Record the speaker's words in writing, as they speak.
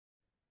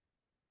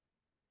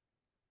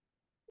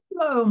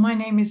Hello, my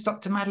name is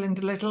Dr. Madeleine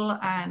De Little,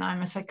 and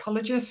I'm a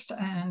psychologist,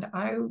 and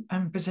I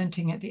am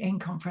presenting at the AIN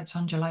conference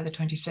on July the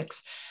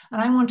 26th.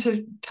 And I want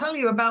to tell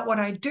you about what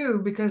I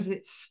do because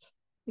it's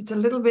a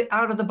little bit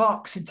out of the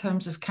box in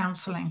terms of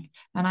counseling,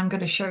 and I'm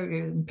going to show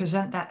you and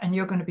present that, and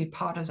you're going to be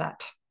part of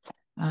that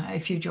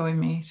if you join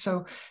me.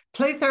 So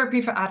play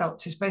therapy for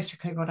adults is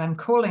basically what I'm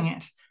calling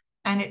it.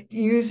 And it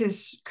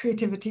uses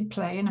creativity,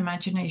 play, and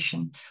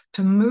imagination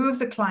to move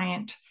the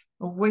client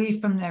away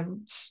from their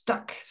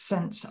stuck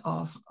sense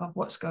of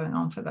what's going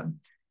on for them.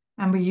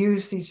 And we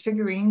use these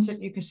figurines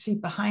that you can see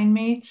behind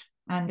me,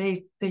 and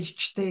they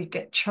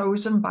get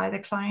chosen by the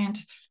client,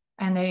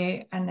 and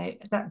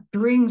that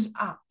brings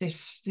up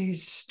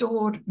these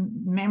stored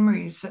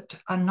memories that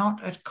are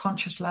not at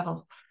conscious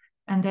level.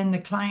 And then the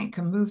client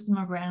can move them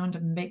around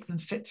and make them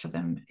fit for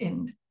them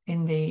in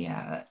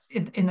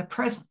the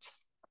present.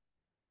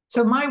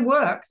 So my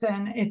work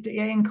then at the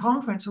AIN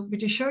conference will be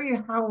to show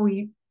you how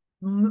we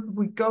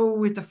go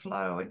with the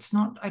flow. It's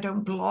not, I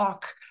don't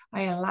block,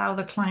 I allow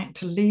the client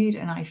to lead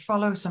and I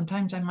follow.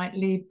 Sometimes I might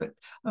lead, but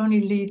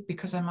only lead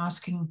because I'm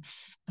asking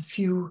a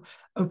few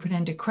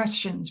open-ended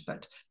questions,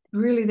 but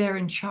really they're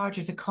in charge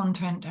of the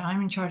content and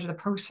I'm in charge of the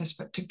process.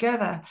 But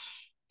together,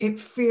 it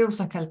feels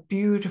like a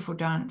beautiful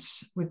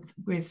dance with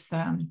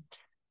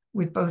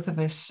both of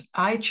us.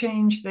 I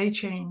change, they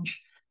change,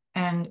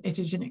 and it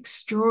is an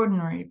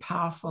extraordinarily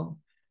powerful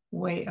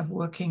way of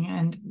working,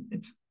 and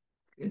it's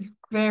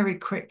very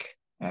quick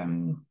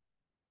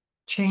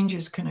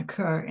changes can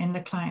occur in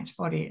the client's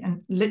body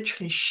and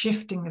literally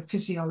shifting the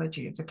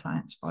physiology of the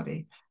client's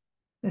body.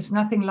 There's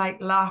nothing like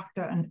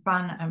laughter and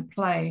fun and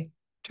play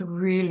to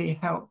really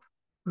help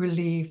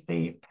relieve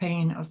the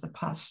pain of the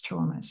past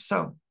traumas.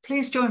 So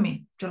please join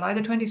me July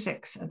the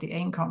 26th at the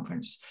AIN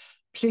conference.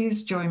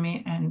 Please join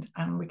me and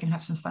we can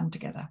have some fun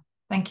together.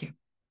 Thank you.